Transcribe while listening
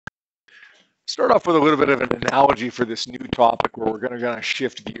Start off with a little bit of an analogy for this new topic where we're going to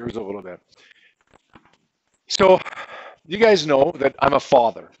shift gears a little bit. So you guys know that I'm a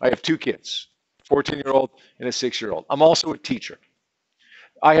father. I have two kids, a 14-year-old and a 6-year-old. I'm also a teacher.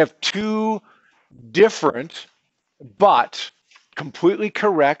 I have two different but completely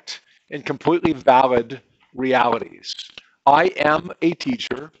correct and completely valid realities. I am a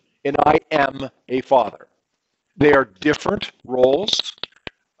teacher and I am a father. They are different roles.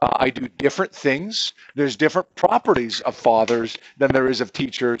 I do different things. There's different properties of fathers than there is of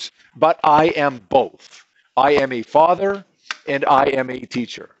teachers, but I am both. I am a father and I am a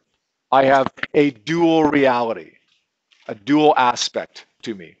teacher. I have a dual reality, a dual aspect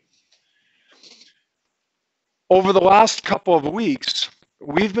to me. Over the last couple of weeks,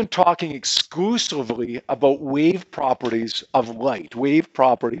 we've been talking exclusively about wave properties of light, wave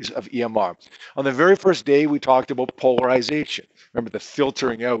properties of EMR. On the very first day, we talked about polarization. Remember the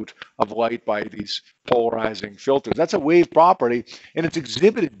filtering out of light by these polarizing filters. That's a wave property, and it's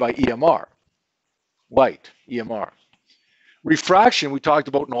exhibited by EMR, light, EMR. Refraction, we talked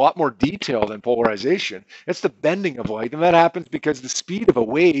about in a lot more detail than polarization. It's the bending of light, and that happens because the speed of a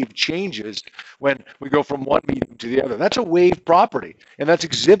wave changes when we go from one medium to the other. That's a wave property, and that's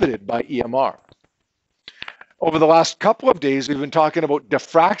exhibited by EMR. Over the last couple of days, we've been talking about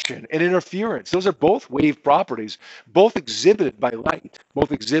diffraction and interference. Those are both wave properties, both exhibited by light,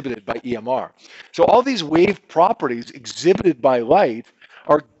 both exhibited by EMR. So all these wave properties exhibited by light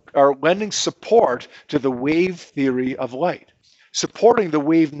are lending support to the wave theory of light, supporting the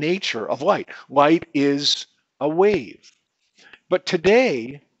wave nature of light. Light is a wave. But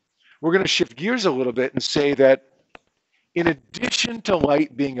today, we're going to shift gears a little bit and say that in addition to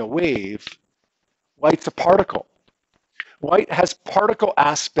light being a wave, light's a particle. Light has particle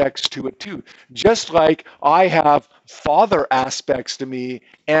aspects to it too. Just like I have father aspects to me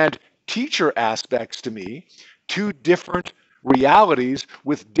and teacher aspects to me, two different realities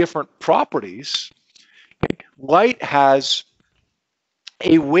with different properties. Light has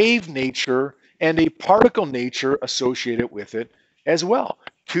a wave nature and a particle nature associated with it as well.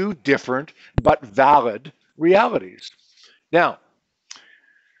 Two different but valid realities. Now,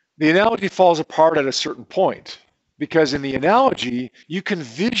 the analogy falls apart at a certain point because in the analogy, you can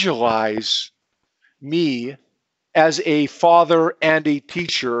visualize me as a father and a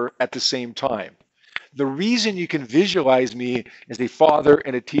teacher at the same time. The reason you can visualize me as a father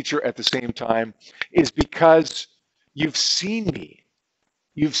and a teacher at the same time is because you've seen me.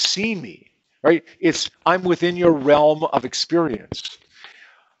 You've seen me, right? I'm within your realm of experience.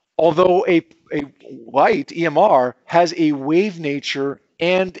 Although a light, EMR, has a wave nature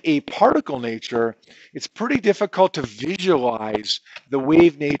and a particle nature, it's pretty difficult to visualize the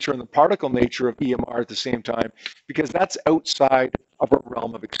wave nature and the particle nature of EMR at the same time because that's outside of our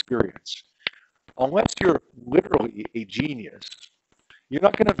realm of experience. Unless you're literally a genius, you're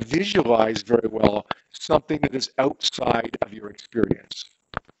not going to visualize very well something that is outside of your experience.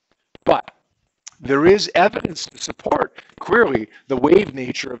 But there is evidence to support clearly the wave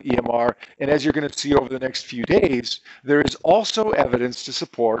nature of EMR, and as you're going to see over the next few days, there is also evidence to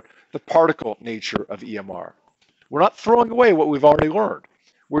support the particle nature of EMR. We're not throwing away what we've already learned.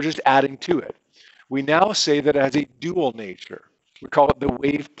 We're just adding to it. We now say that it has a dual nature. We call it the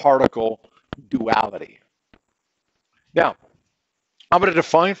wave-particle duality. Now, I'm going to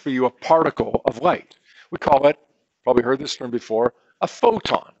define for you a particle of light. We call it, probably heard this term before, a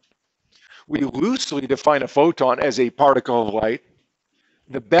photon. We loosely define a photon as a particle of light.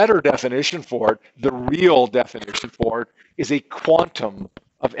 The better definition for it, the real definition for it, is a quantum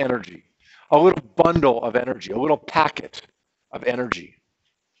of energy, a little bundle of energy, a little packet of energy.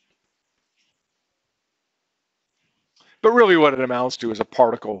 But really what it amounts to is a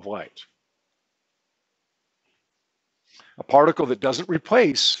particle of light. A particle that doesn't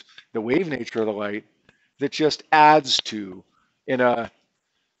replace the wave nature of the light, that just adds to, in a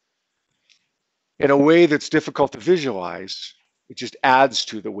way that's difficult to visualize, it just adds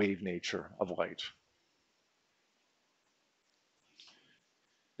to the wave nature of light.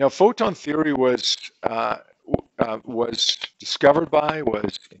 Now, photon theory was discovered by,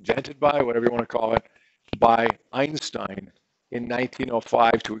 was invented by, whatever you want to call it, by Einstein in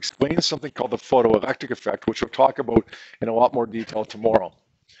 1905 to explain something called the photoelectric effect, which we'll talk about in a lot more detail tomorrow.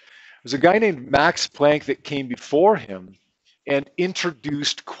 There's a guy named Max Planck that came before him and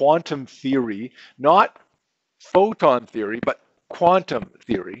introduced quantum theory, not photon theory, but quantum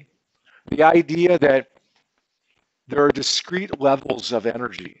theory. The idea that there are discrete levels of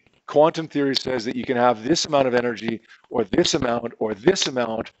energy. Quantum theory says that you can have this amount of energy or this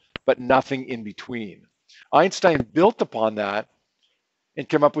amount, but nothing in between. Einstein built upon that and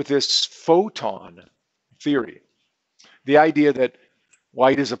came up with this photon theory. The idea that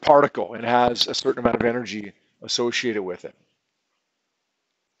light is a particle and has a certain amount of energy associated with it.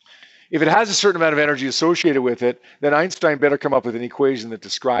 If it has a certain amount of energy associated with it, then Einstein better come up with an equation that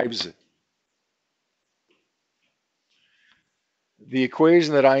describes it. The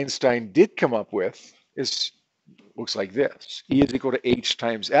equation that Einstein did come up with looks like this. E is equal to h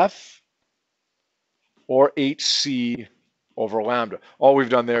times f, or hc over lambda. All we've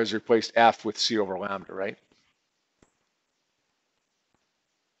done there is replaced f with c over lambda, right?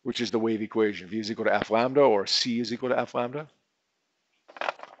 Which is the wave equation. V is equal to f lambda, or c is equal to f lambda.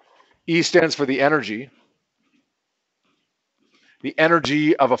 E stands for the energy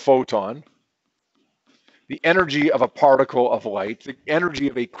of a photon, the energy of a particle of light, the energy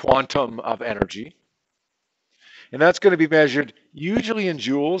of a quantum of energy. And that's going to be measured usually in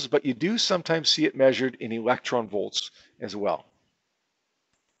joules, but you do sometimes see it measured in electron volts as well.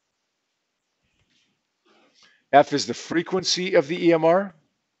 F is the frequency of the EMR.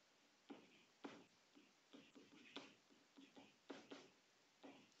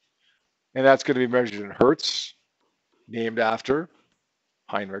 And that's going to be measured in hertz, named after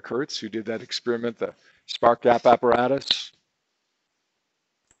Heinrich Hertz, who did that experiment, the spark gap apparatus,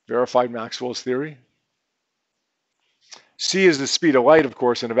 verified Maxwell's theory. C is the speed of light, of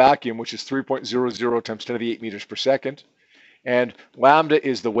course, in a vacuum, which is 3.00 times 10 to the 8 meters per second. And lambda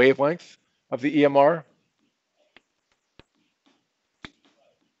is the wavelength of the EMR.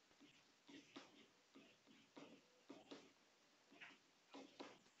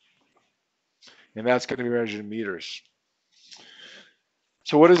 And that's going to be measured in meters.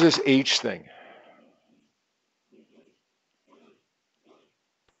 So what is this H thing?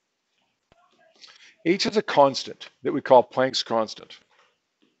 H is a constant that we call Planck's constant.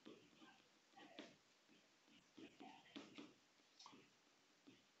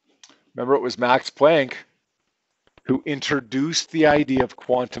 Remember, it was Max Planck who introduced the idea of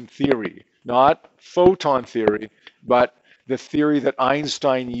quantum theory, not photon theory, but the theory that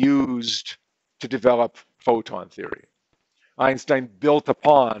Einstein used to develop photon theory. Einstein built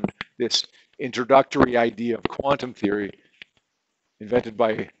upon this introductory idea of quantum theory invented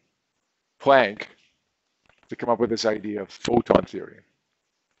by Planck to come up with this idea of photon theory.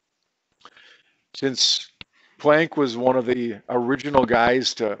 Since Planck was one of the original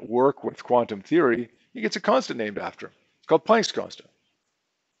guys to work with quantum theory, he gets a constant named after him. It's called Planck's constant.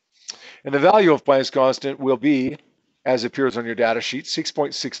 And the value of Planck's constant will be, as appears on your data sheet,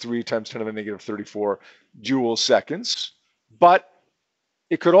 6.63 times 10 to the negative 34 joule seconds. But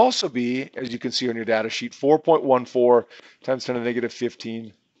it could also be, as you can see on your data sheet, 4.14 times 10 to the negative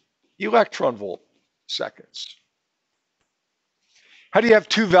 15 electron volt seconds. How do you have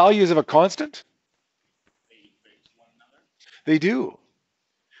two values of a constant? They do.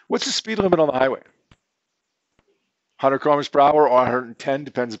 What's the speed limit on the highway? 100 kilometers per hour or 110,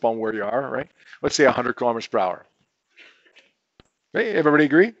 depends upon where you are, right? Let's say 100 kilometers per hour. Hey, everybody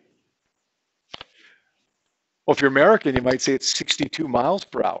agree? Well, if you're American, you might say it's 62 miles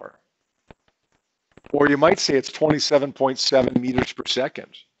per hour. Or you might say it's 27.7 meters per second.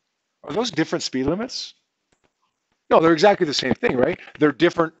 Are those different speed limits? No, they're exactly the same thing, right? They're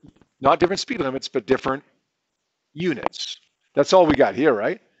different, not different speed limits, but different units. That's all we got here,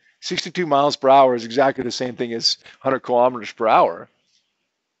 right? 62 miles per hour is exactly the same thing as 100 kilometers per hour.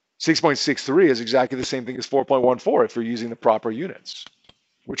 6.63 is exactly the same thing as 4.14 if you're using the proper units.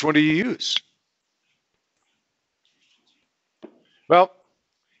 Which one do you use? Well,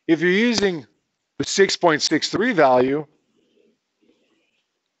 if you're using the 6.63 value,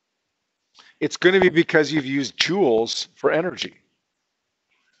 it's going to be because you've used joules for energy.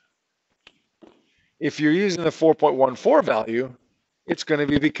 If you're using the 4.14 value, it's going to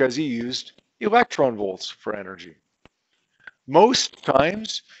be because you used electron volts for energy. Most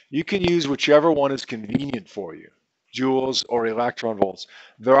times, you can use whichever one is convenient for you, joules or electron volts.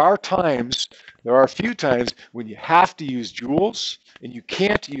 There are a few times when you have to use joules and you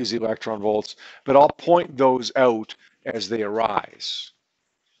can't use electron volts, but I'll point those out as they arise.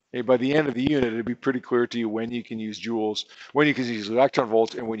 Okay, by the end of the unit, it'll be pretty clear to you when you can use joules, when you can use electron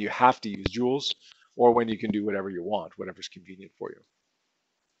volts, and when you have to use joules, or when you can do whatever you want, whatever's convenient for you.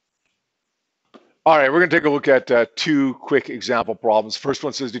 All right, we're going to take a look at two quick example problems. First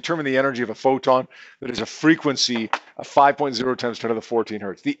one says, determine the energy of a photon that has a frequency of 5.0 times 10 to the 14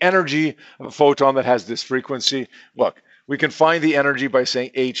 hertz. The energy of a photon that has this frequency, look, we can find the energy by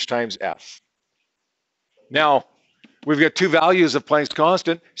saying H times F. Now, we've got two values of Planck's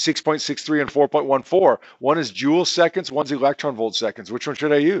constant, 6.63 and 4.14. One is joule seconds, one's electron volt seconds. Which one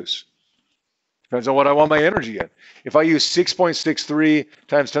should I use? Depends on what I want my energy in. If I use 6.63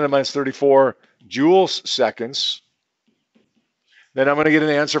 times 10 to the minus 34 joules seconds, then I'm going to get an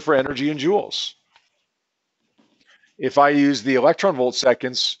answer for energy in joules. If I use the electron volt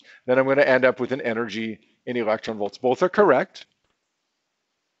seconds, then I'm going to end up with an energy in electron volts. Both are correct.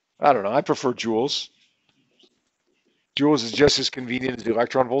 I don't know. I prefer joules. Joules is just as convenient as the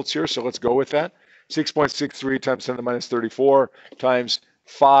electron volts here, so let's go with that. 6.63 times 10 to the minus 34 times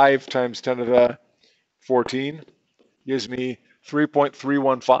 5 times 10 to the 14 gives me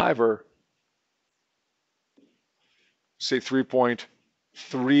 3.315, or say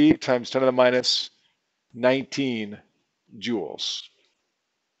 3.3 times 10 to the minus 19 joules.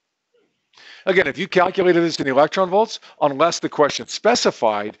 Again, if you calculated this in electron volts, unless the question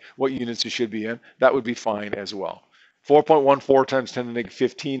specified what units it should be in, that would be fine as well. 4.14 times 10 to the negative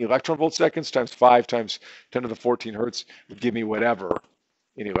 15 electron volt seconds times 5 times 10 to the 14 hertz would give me whatever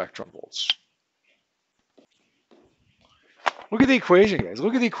in electron volts. Look at the equation, guys.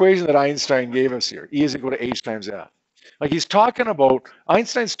 Look at the equation that Einstein gave us here. E is equal to h times f. Like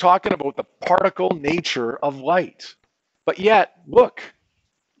Einstein's talking about the particle nature of light. But yet, look,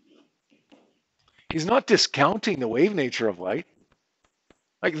 he's not discounting the wave nature of light.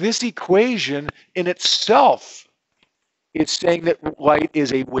 Like this equation in itself, it's saying that light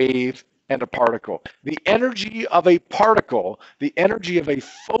is a wave and a particle. The energy of a particle, the energy of a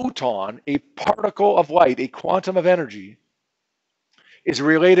photon, a particle of light, a quantum of energy, is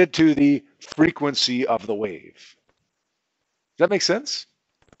related to the frequency of the wave. Does that make sense?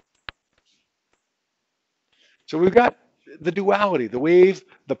 So we've got the duality, the wave,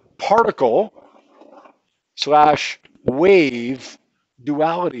 the particle slash wave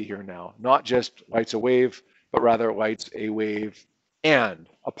duality here now. Not just light's a wave, but rather light's a wave and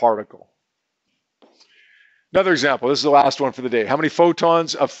a particle. Another example, this is the last one for the day. How many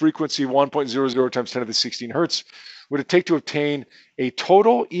photons of frequency 1.00 times 10 to the 16 hertz would it take to obtain a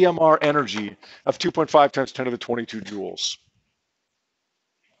total EMR energy of 2.5 times 10 to the 22 joules?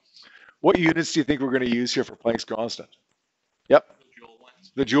 What units do you think we're going to use here for Planck's constant? Yep.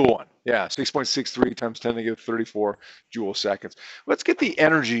 The joule one. Yeah, 6.63 times 10 to the negative 34 joule seconds. Let's get the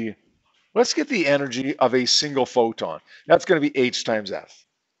energy of a single photon. That's going to be h times f.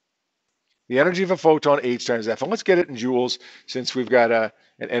 The energy of a photon, h times f. And let's get it in joules, since we've got an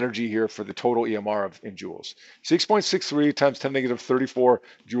energy here for the total EMR in joules. 6.63 times 10 to the negative 34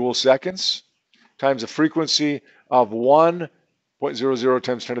 joule seconds times a frequency of 1.00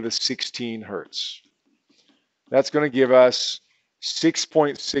 times 10 to the 16 hertz. That's going to give us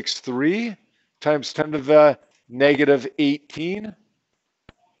 6.63 times 10 to the negative 18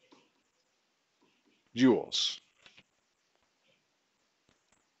 joules.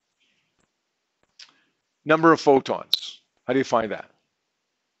 Number of photons. How do you find that?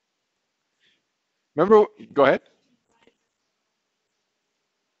 Remember, go ahead.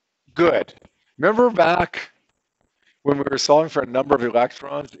 Good. Remember back when we were solving for a number of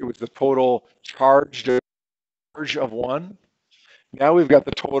electrons, it was the total charge of one. Now we've got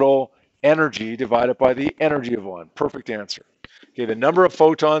the total energy divided by the energy of one. Perfect answer. Okay, the number of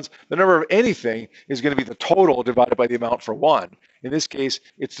photons, the number of anything is going to be the total divided by the amount for one. In this case,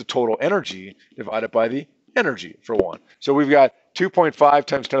 it's the total energy divided by the energy for one. So we've got 2.5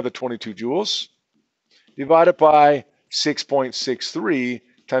 times 10 to the 22 joules divided by 6.63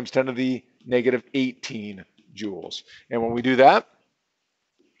 times 10 to the negative 18 joules. And when we do that,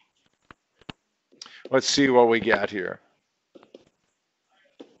 let's see what we get here.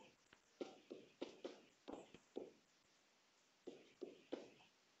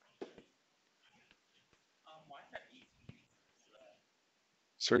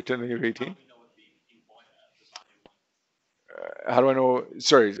 Sorry, 10 to the negative 18? How do I know?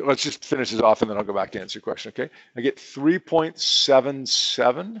 Sorry, let's just finish this off and then I'll go back to answer your question, okay? I get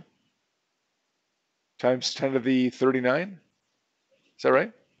 3.77 times 10 to the 39. Is that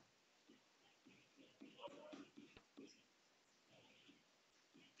right?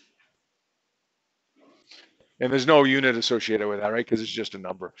 And there's no unit associated with that, right? Because it's just a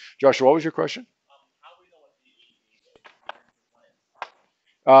number. Joshua, what was your question?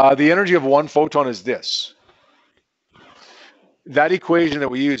 The energy of one photon is this. That equation that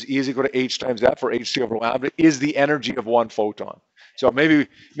we use, E is equal to h times f, or hc over lambda, is the energy of one photon. So maybe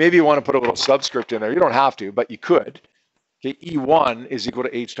you want to put a little subscript in there. You don't have to, but you could. Okay, E1 is equal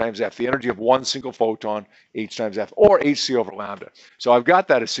to h times f, the energy of one single photon, h times f, or hc over lambda. So I've got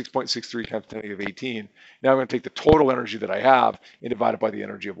that as 6.63 times 10 to the negative 18. Now I'm going to take the total energy that I have and divide it by the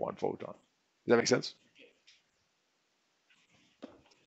energy of one photon. Does that make sense?